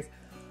next few years.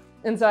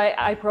 And so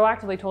I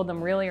proactively told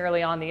them really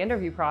early on the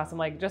interview process, I'm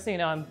like, just so you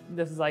know,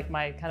 this is like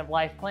my kind of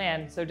life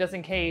plan. So just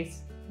in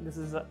case this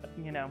is,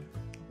 you know,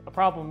 a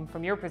problem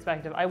from your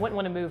perspective, I wouldn't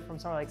want to move from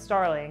somewhere like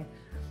Starling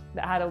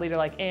that had a leader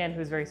like Anne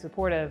who's very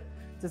supportive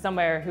to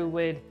somewhere who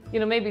would, you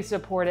know, maybe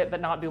support it but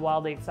not be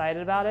wildly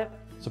excited about it.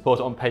 Support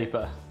it on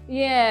paper.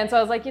 Yeah, and so I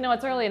was like, you know,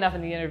 it's early enough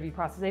in the interview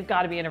process. They've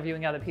got to be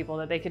interviewing other people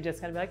that they could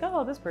just kind of be like,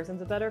 oh, this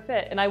person's a better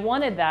fit. And I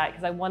wanted that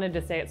because I wanted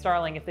to stay at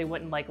Starling if they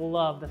wouldn't like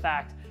love the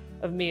fact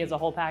of me as a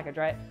whole package,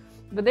 right?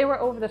 But they were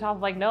over the top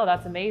of like, no,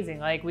 that's amazing.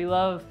 Like, we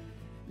love,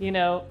 you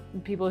know,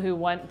 people who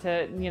want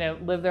to, you know,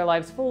 live their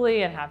lives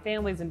fully and have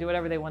families and do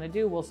whatever they want to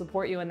do. We'll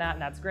support you in that,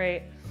 and that's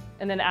great.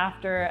 And then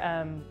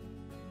after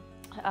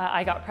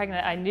I got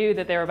pregnant, I knew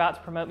that they were about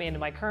to promote me into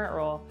my current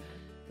role.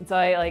 And so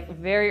I like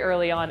very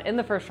early on in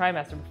the first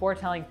trimester, before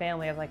telling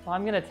family, I was like, well,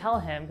 I'm gonna tell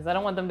him, because I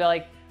don't want them to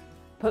like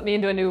put me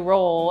into a new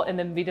role and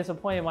then be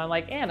disappointed when I'm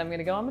like, and I'm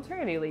gonna go on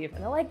maternity leave.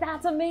 And they're like,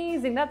 that's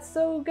amazing, that's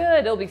so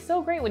good. It'll be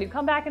so great when you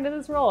come back into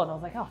this role. And I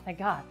was like, oh, thank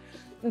God.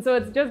 And so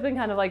it's just been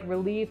kind of like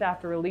relief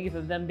after relief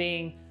of them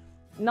being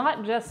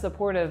not just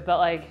supportive, but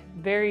like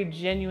very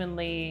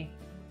genuinely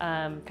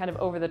kind of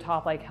over the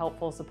top, like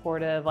helpful,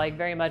 supportive, like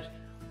very much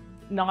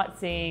not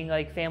seeing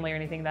like family or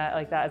anything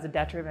like that as a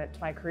detriment to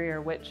my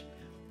career, which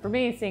for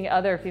me, seeing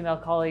other female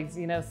colleagues,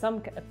 you know,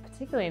 some,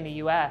 particularly in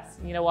the US,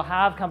 you know, will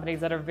have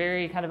companies that are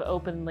very kind of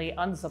openly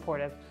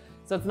unsupportive.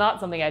 So it's not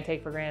something I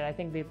take for granted. I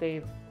think that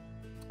they've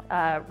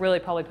really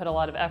probably put a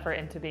lot of effort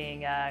into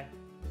being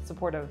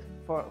supportive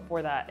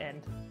for that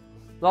end.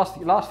 Last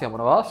thing I want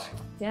to ask.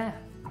 Yeah.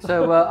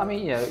 So, I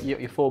mean, you know,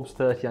 your Forbes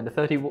 30 under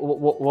 30,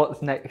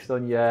 what's next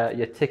on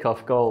your tick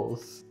off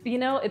goals? You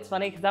know, it's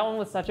funny because that one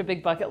was such a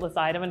big bucket list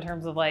item in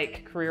terms of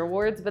like career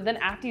awards, but then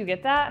after you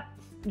get that,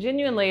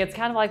 genuinely, it's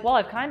kind of like, well,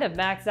 I've kind of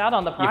maxed out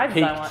on the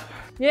prizes I want.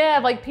 Yeah,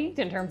 I've like peaked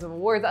in terms of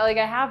awards. I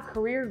have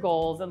career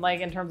goals and like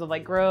in terms of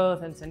like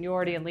growth and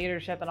seniority and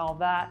leadership and all of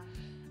that.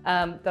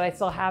 That I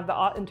still have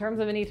in terms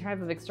of any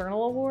type of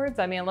external awards.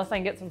 I mean, unless I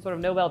can get some sort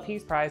of Nobel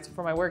Peace Prize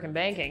for my work in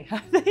banking, I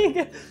think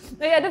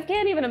I just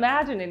can't even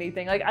imagine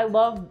anything. Like, I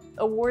love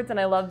awards and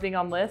I love being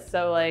on lists.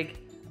 So like,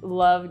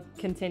 love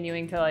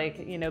continuing to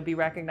like, you know, be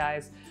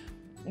recognized.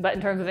 But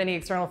in terms of any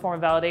external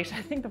form of validation,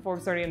 I think the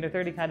Forbes 30 under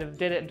 30 kind of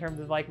did it in terms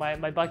of like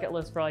my bucket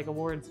list for like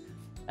awards.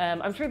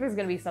 I'm sure there's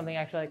going to be something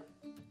actually like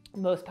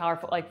most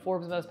powerful, like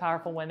Forbes most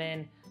powerful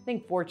women. I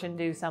think Fortune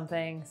do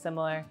something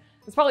similar.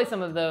 There's probably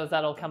some of those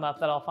that'll come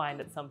up that I'll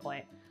find at some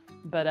point.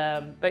 But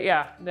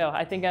yeah, no,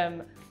 I think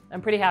I'm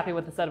pretty happy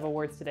with the set of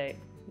awards to date.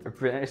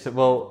 Brilliant.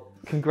 Well,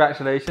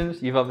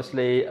 congratulations. You've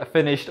obviously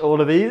finished all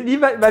of these. You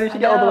managed to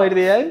get all the way to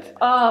the end.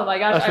 Oh my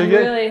gosh, I'm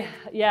really,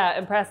 yeah,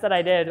 impressed that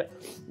I did.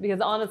 Because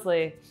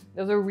honestly,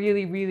 those are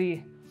really,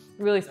 really,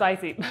 really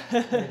spicy.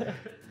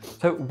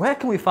 So where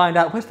can we find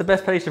out, where's the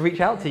best place to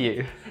reach out to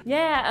you?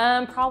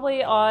 Yeah,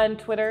 probably on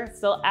Twitter,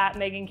 still at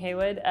Megan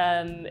Caywood.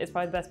 It's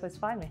probably the best place to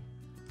find me.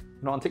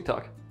 Not on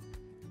TikTok?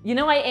 You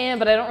know, I am,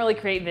 but I don't really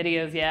create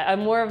videos yet.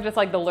 I'm more of just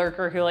like the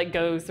lurker who like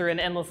goes through and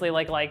endlessly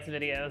like likes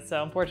videos.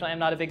 So unfortunately, I'm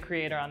not a big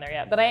creator on there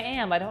yet. But I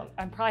am. I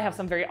probably have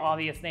some very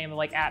obvious name of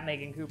like at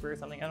Megan Cooper or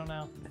something. I don't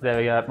know. There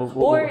we go.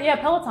 Or yeah,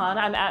 Peloton.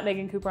 I'm at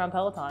Megan Cooper on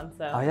Peloton.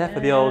 So. Oh yeah, for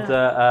the old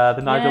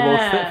the Nigel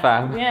Walsh Fit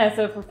Fam. Yeah,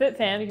 so for Fit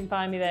Fam, you can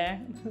find me there.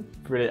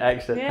 Brilliant,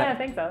 excellent. Yeah, I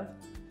think so.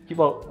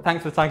 Well,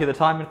 thanks for taking the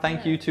time, and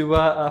thank you to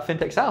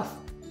Fintech South.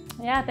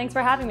 Yeah, thanks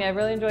for having me. I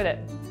really enjoyed it.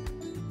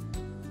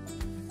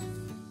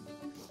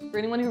 For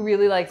anyone who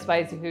really likes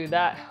spicy food,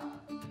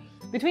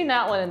 between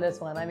that one and this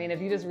one, I mean,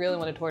 if you just really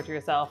want to torture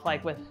yourself,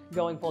 like with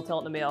going full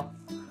tilt in the meal,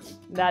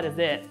 that is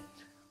it.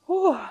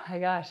 Oh my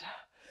gosh.